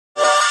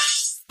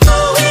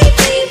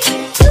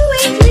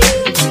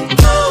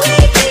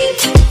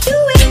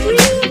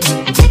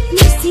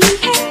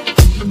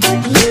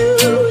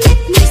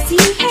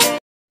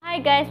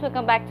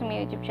back to my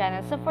YouTube channel.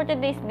 So for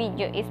today's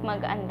video is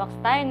mag-unbox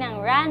tayo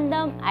ng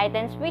random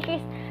items which is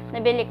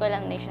nabili ko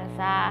lang din siya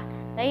sa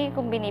lagi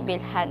kong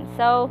binibilhan.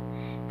 So,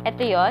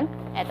 ito yon,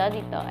 ito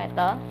dito,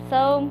 ito.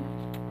 So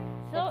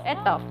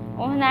ito.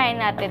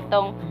 Unahin natin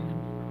tong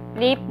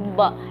lip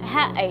balm,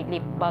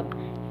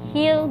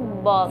 heel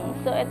balm.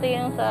 So, ito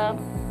yung sa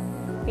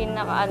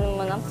pinaka-ano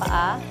mo ng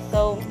paa.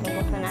 So,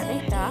 bubuksan natin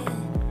siya.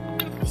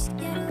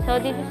 So,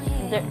 this is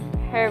the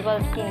herbal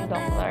skin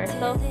doctor.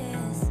 So,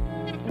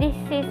 this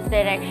is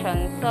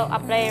direction. So,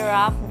 apply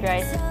rough,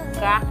 dry,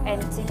 crack,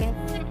 and thicken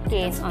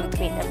skin on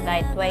feet.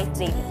 Apply twice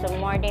daily. So,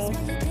 morning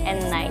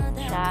and night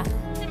siya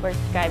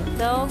prescribed.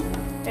 So,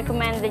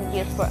 recommended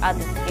use for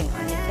adult skin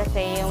only.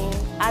 Kasi yung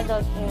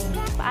adult, yung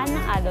paa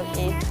ng adult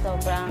is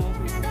sobrang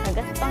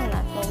nagaspang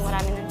na. So,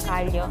 marami ng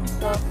kalyo.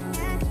 So,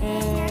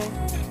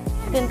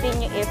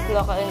 continue if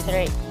local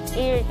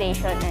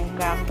irritation and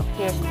crack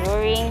appears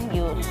during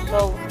use.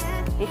 So,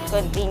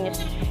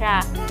 discontinuous siya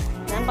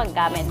ng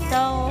paggamit.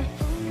 So,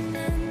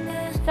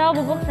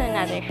 bubuksan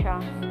natin siya.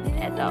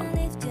 Ito.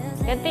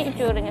 Ganito yung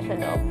itsura niya sa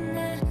loob.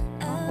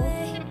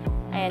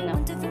 Ayan o.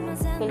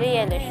 Kulay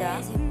yellow siya.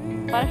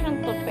 Parang siyang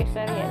toothpaste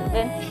na yellow.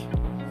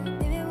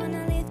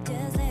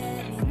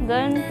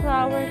 Then,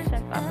 flower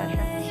scent ata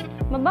siya.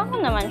 Mabango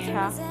naman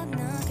siya.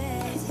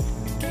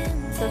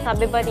 So,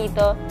 sabi pa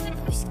dito,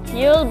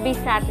 you'll be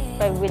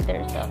satisfied with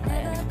the result.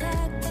 Ayan.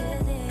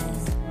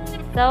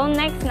 So,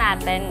 next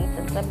natin,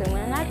 sasabi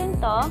muna natin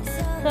to.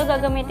 So,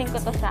 gagamitin ko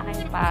to sa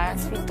akin pa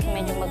since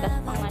medyo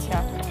magaspang na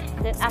siya.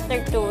 Then, after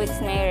 2 weeks,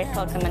 may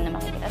result naman na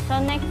makikita. So,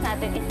 next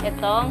natin is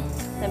itong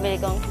nabili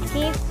kong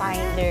key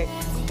finder.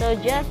 So,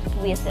 just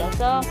whistle.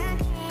 So,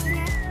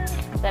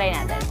 try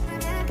natin.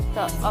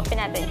 So, open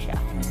natin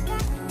siya.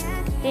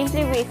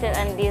 Simply whistle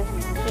and this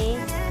key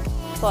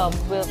fob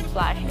will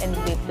flash and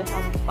beep to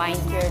help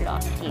find your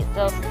lost key.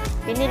 So,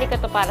 pinili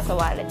ko to para sa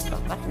wallet ko.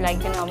 Kasi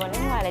like ginawa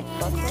ng wallet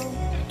ko. So,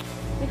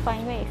 we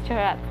find ways.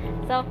 Charot.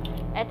 So,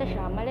 eto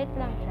siya. Maliit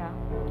lang siya.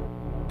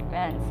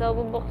 Ayan. So,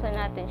 bubuksan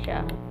natin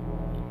siya.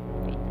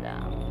 Wait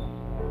lang.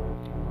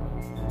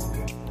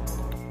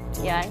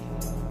 Yan.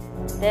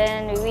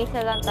 Then,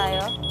 whistle lang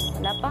tayo.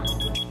 Wala pa.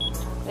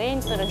 Kaya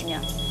yung turog niya.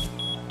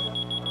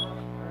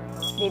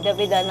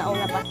 Bida-bida na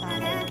una pa sa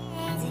akin.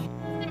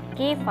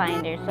 Key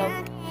finder. So,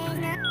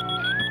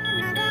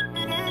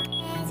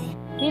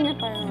 yun na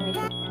parang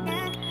whistle.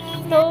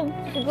 So,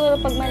 siguro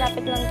pag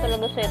malapit lang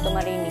talaga sa'yo ito,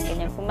 marinig ka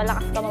niya. Kung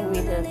malakas ka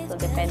mag-whistle, so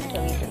depende sa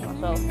whistle mo.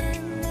 So,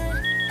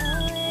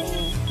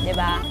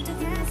 diba?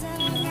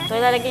 So,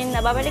 lalagyan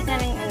na, babalik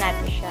na rin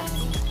natin siya.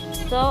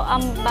 So,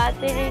 ang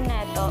battery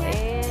na ito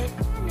is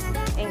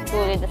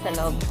included sa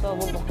loob. So,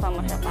 bubuksan mo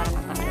siya para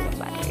matanggal yung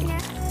battery.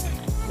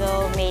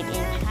 So, made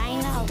in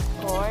China, of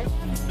course.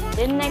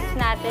 Then, next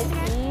natin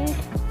is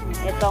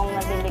itong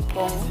nabili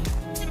kong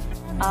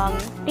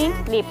pink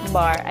lip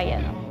bar.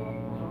 Ayan o.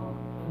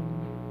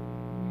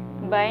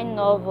 By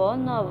Novo.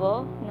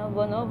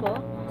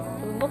 So,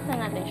 bubuksan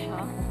natin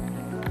siya.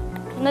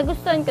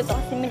 Nagustuhan ko to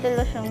kasi may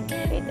dalawa siyang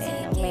shade.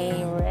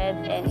 May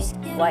red and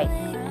white.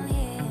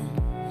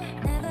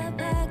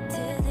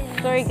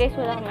 Sorry guys,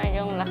 wala akong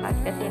masyadong lakas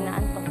kasi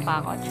naantok pa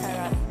ako.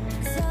 Charot.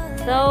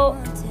 So,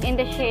 in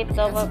the shade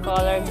Novo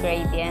Color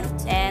Gradient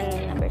and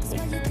number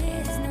 6.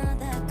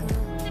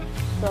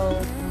 So,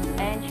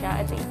 ayan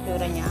siya. Ito yung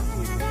itsura niya.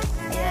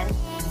 Ayan.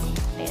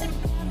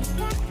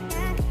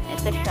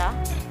 Ito siya.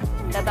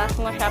 Tataas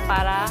mo siya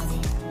para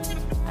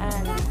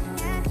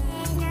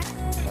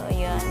so,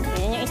 ayan.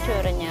 Yan yung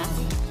itsura niya.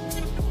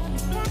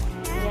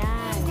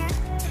 Ayan.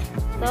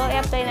 So,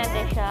 i-apply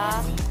natin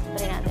siya.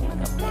 Try natin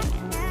mag-apply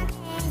niya.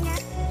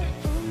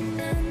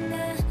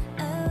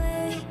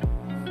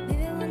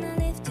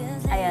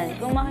 Ayan.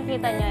 Kung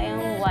makikita nyo,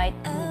 yung white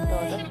dito.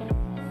 Tapos yung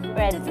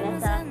red,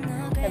 nasa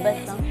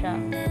labas lang siya.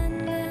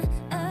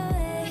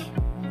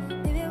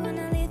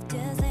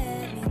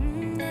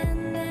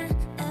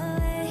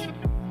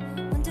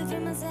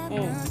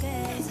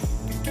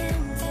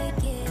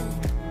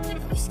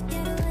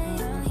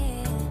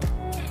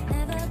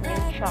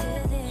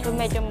 So,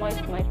 medyo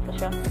moist pa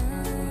siya.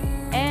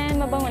 And,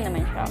 mabango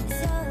naman siya.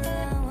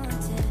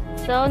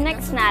 So,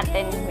 next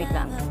natin, wait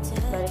lang.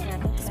 Balik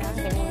natin siya.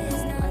 Ganyan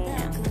yung ano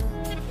niya.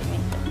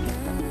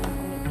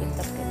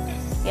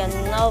 Yan,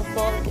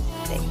 Novo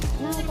lipstick.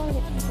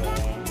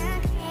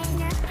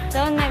 So,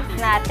 next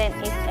natin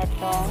is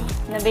itong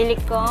nabili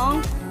kong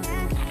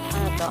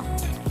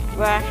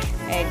brush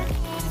egg.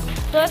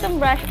 So, itong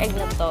brush egg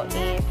na to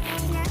is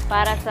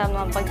para sa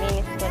mga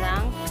paglinis ko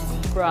ng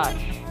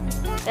brush.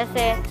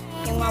 Kasi,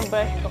 yung mga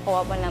brush ko,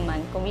 kuha pa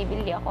naman. Kung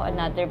bibili ako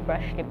another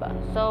brush, diba?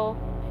 So,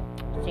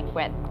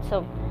 secret.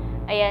 So,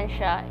 ayan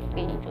siya. Ito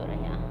yung itsura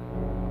niya.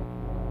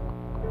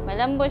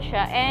 Malambot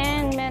siya.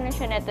 And, meron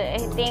siya neto.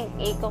 I think,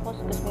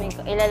 ikukuskus mo yung,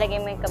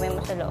 ilalagay mo yung kamay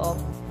mo sa loob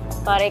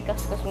para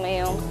ikuskus mo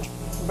yung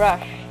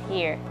brush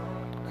here.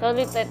 So,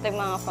 dito ito yung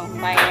mga pang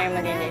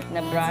finer, maliliit na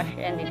brush.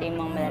 And dito yung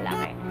mga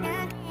malalaki.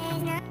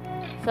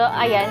 So,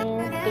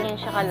 ayan. Tingin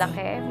siya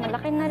kalaki.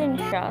 Malaki na rin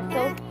siya.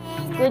 So,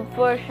 good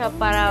for siya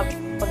para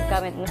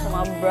paggamit mo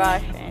sa mga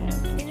brush and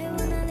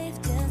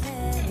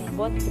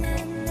lambot.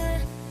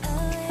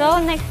 So,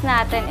 next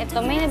natin, ito,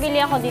 may nabili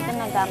ako dito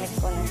na gamit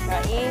ko na siya,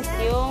 is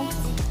yung,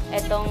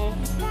 itong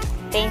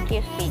thank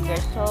you sticker.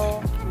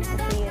 So,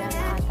 nasira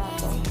na ata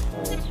ito.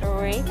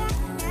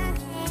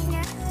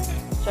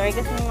 Sorry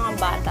kasi ng mga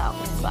bata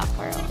akong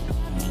background.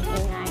 May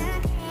ingay.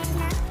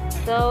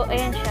 So,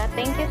 ayan siya,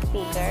 thank you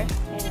sticker.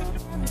 Ayan o.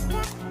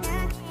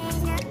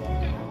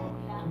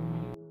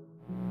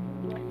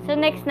 So,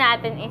 next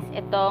natin is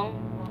itong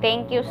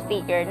thank you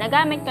sticker.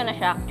 Nagamit ko na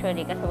siya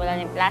actually kasi wala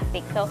na yung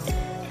plastic. So,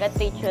 got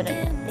picture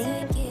niya.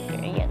 Thank you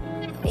sticker. Ayan.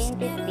 Thank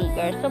you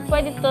sticker. So,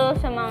 pwede to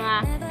sa mga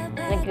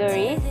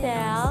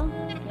nag-resell.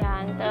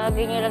 Yan.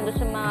 Tawagin nyo lang doon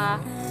sa mga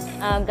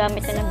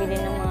gamit na nabili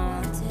ng mga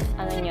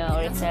ano nyo,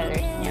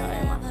 resellers nyo, or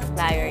mga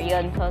supplier.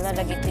 Yun. So,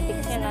 lalagay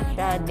titik nyo na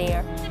siya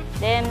there.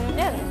 Then,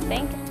 yan.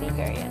 Thank you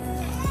sticker. Yan.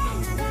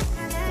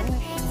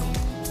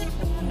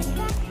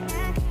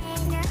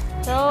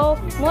 So,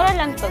 mura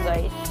lang to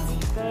guys.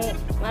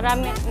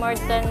 Marami, more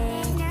than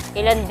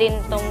ilan din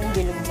tong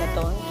bilog na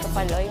to.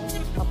 Kapaloy.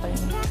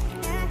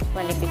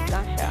 Malipit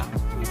lang siya.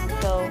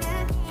 So,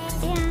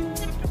 ayan.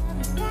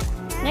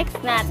 Next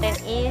natin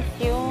is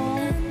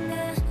yung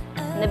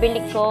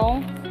nabili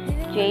kong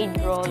jade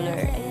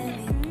roller.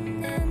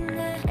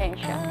 Ayan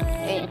siya.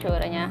 Ayan yung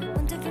tsura niya.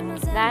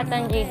 Lahat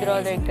ng jade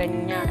roller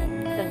ganyan.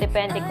 So,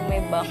 depende kung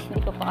may box.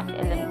 Hindi ko pa kasi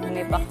alam kung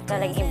may box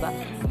talagang iba.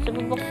 So,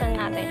 bubuksan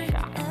natin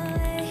siya.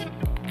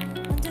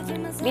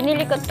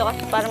 Binili ko to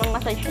kasi para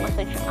massage yung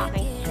aking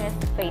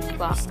chest face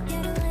box.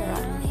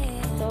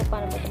 So,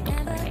 paano ba ito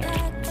buksan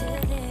ngayon?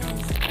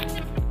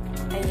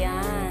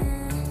 Ayan.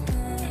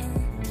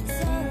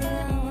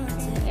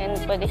 And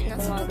pwede siya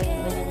sa mga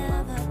ganyan-ganyan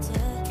mga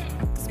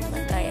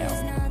magkayaw.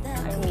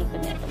 Armito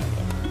niya ito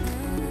mag-get.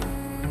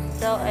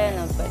 So, ayan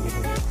o, pwede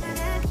siya.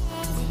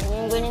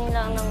 Ganyan-ganyan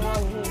lang ng mga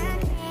ganyan.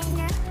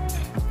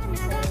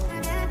 So,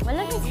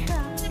 malamig siya.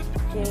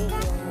 Jade.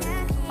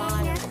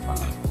 Pangalan ko pa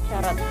nga.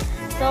 Charot.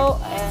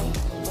 So, ayan.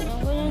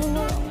 Ganyan-ganyan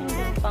mo lang.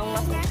 Pang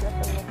massage na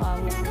sa mukha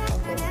mo.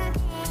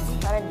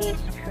 Para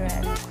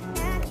di-stress.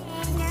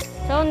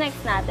 So,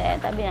 next natin,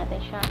 tabi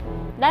natin siya.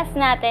 Last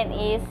natin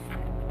is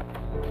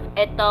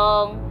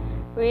itong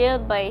Real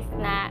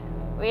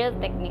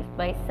Techniques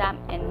by Sam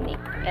and Nick.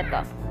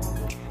 Ito.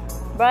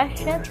 Brush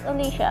set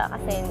ulit siya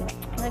kasi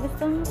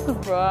nagustuhan ko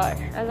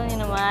brush. Alam niyo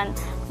naman,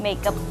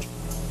 makeup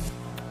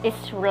is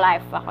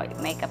life ako.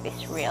 Makeup is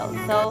real.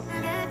 So,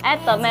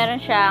 eto,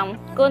 meron siyang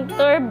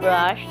contour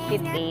brush,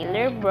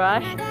 detailer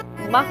brush,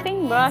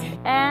 buffing brush,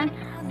 and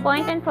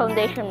point and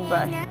foundation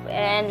brush.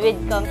 And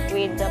comes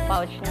with the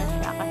pouch na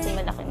siya kasi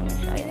malaki naman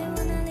siya. Ayan.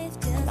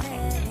 Malaki.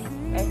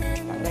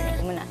 Tanggalin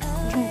ko muna.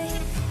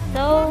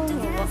 So,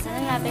 mabuksan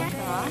na natin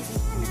siya.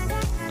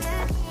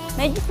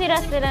 Medyo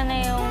sira-sira na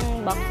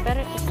yung box,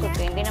 pero it's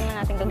okay. Hindi naman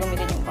natin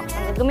gagamitin yung box.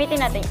 Ang gagamitin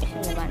natin yung isa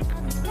naman.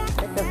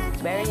 That's a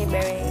very,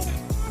 very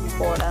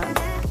important.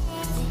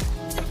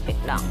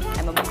 Wait lang.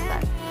 Ay,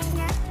 mabuksan.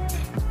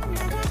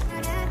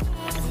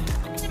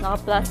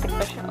 Naka-plastic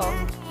pa siya. Oh,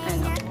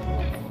 ano.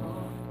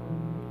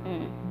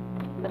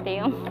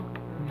 Pati yung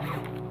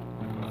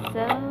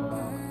so,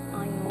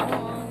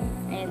 ayun.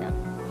 Ayun o.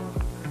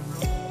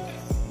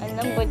 Ang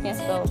lambot niya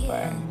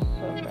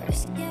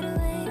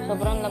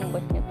sobrang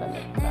lambot niya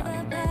talaga.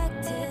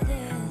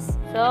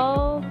 So,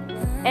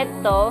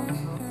 eto,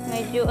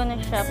 medyo ano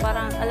siya,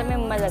 parang, alam mo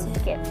yung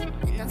malagkit.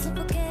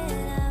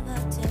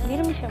 Hindi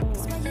naman siya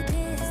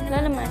wala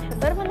naman siya,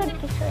 pero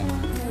malagkit siya yung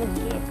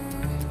malagkit.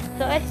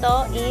 So, eto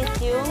is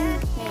yung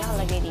may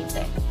nakalagay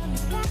dito eh.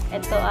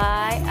 Ito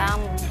ay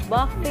ang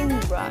buffing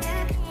brush.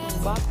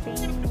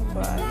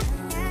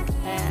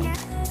 Ayan.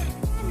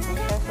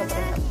 Siya,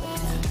 sobrang lambot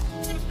niya.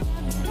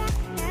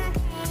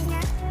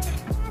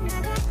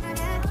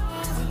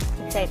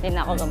 Excited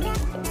na ako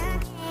gamitin ito.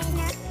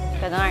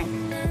 Ganon.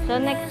 So,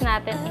 next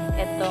natin is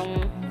itong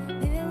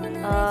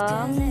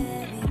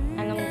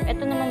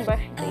ito naman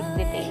brush. Ito is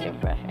detailer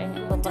brush. Ayan,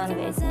 sobrang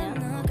liit niya.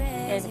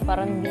 Ayan,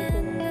 parang dito.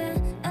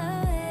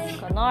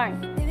 Ganon.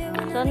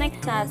 So,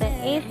 next natin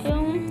is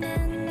yung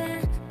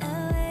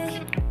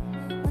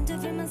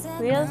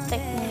Real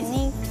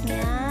Techniques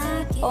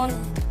na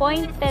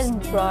pointed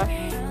brush.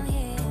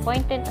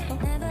 Pointed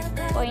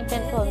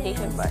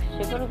foundation brush.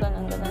 Siguro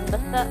ganun.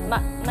 Basta,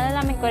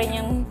 malalaman ko rin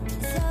yung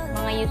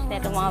mga use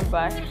na itong mga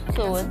brush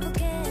soon.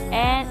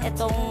 And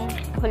itong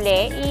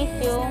huli is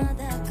yung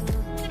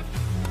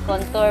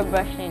contour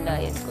brush nila.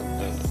 Yung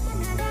contour.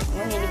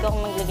 Mahilig ako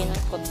maglagay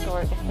ng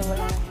contour kasi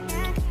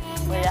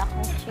wala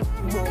akong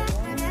cheekbone.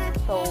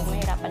 So,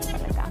 mahirapan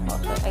talaga ako.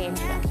 So, ayan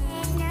siya.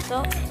 So,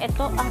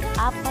 ito ang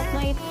apat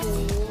na ito.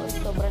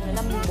 Sobrang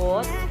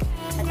lambot.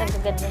 At ang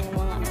gaganda ng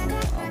mga ano.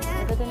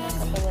 Ang gaganda ng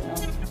katawan.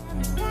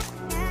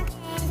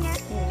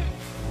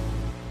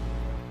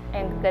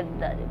 Ang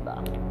ganda, diba?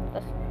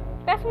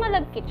 Kasi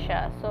malagkit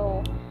siya.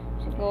 So,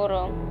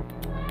 siguro,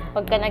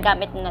 pagka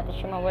nagamit natin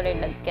siya, mawala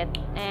yung lagkit.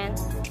 And,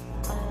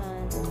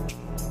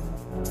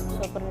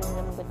 sobrang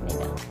lambot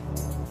nila.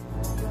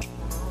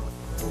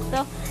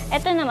 So,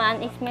 ito naman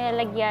is may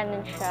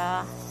lalagyanan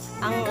siya.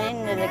 Ang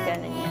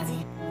nilalagyanan niya.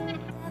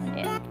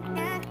 Ayan.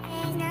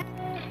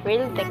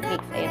 real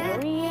techniques.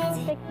 Ayan, real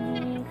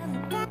techniques.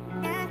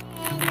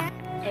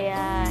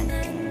 Ayan.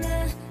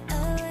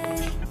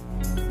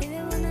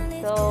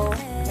 So,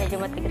 medyo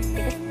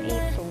matigas-tigas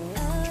ito.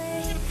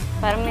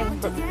 Para may ano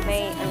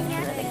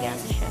siya, lalagyan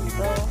siya.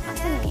 So,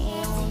 asan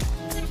yung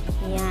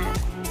yan.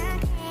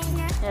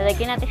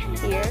 Lalagyan natin siya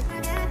here.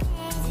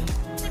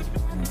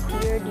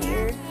 Here,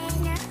 dear.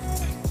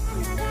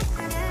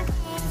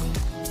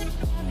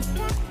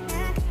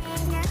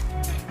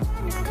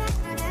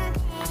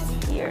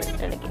 Here,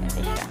 lalagyan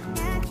natin siya.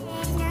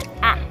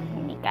 Ah,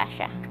 hindi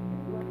kasha.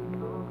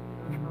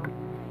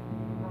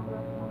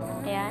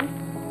 Ayan.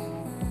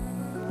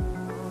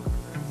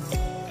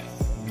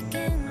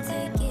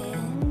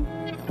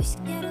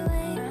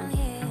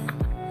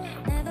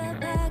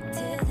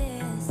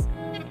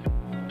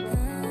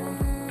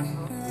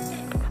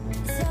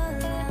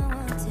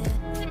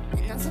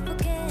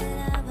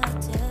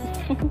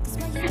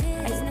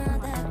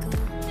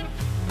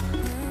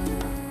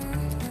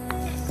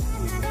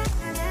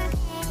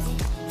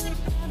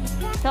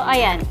 So,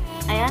 ayan.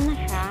 Ayan na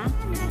siya.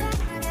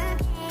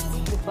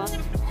 Diba?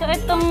 So,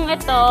 ito.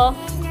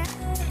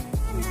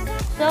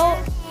 So,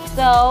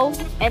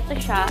 ito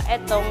siya.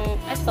 Ito,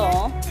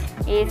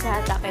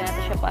 isasakay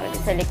natin siya para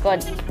sa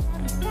likod.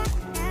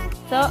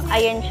 So,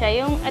 ayan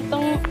siya. Yung,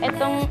 itong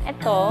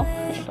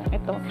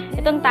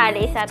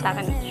tali,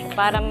 isasakay natin siya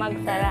para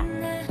magsara.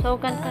 So,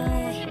 ganito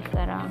naman siya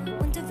sara.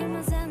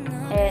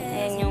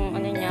 Ayan yung,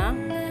 ano niya.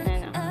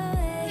 Ayan na.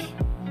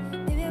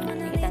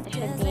 Nakikita natin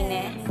siya din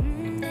eh.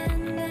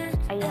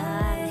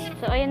 Ayan.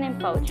 So, ayan yung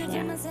pouch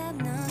niya.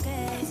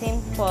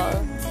 Simple.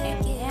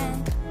 And yan.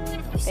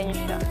 Ganyan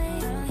siya.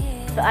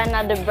 So,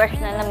 another brush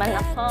na naman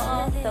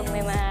ako. So,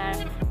 may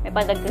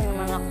padagdag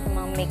naman ako sa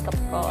mga makeup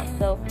ko.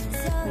 So,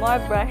 more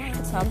brush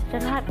to come.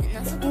 Charot.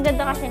 Ang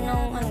ganda kasi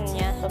nung ano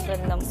niya.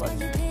 Sobrang lambot.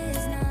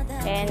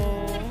 And,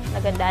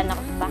 nagandaan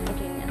ako sa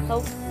packaging niya. So,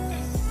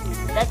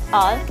 that's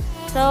all.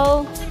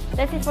 So,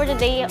 that's it for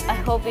today. I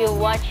hope you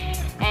watch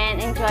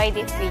and enjoy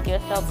this video.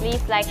 So,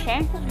 please like,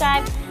 share, and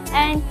subscribe.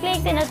 And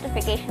click the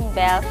notification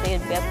bell so you'll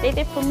be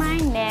updated for my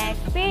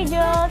next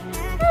videos.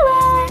 Bye-bye!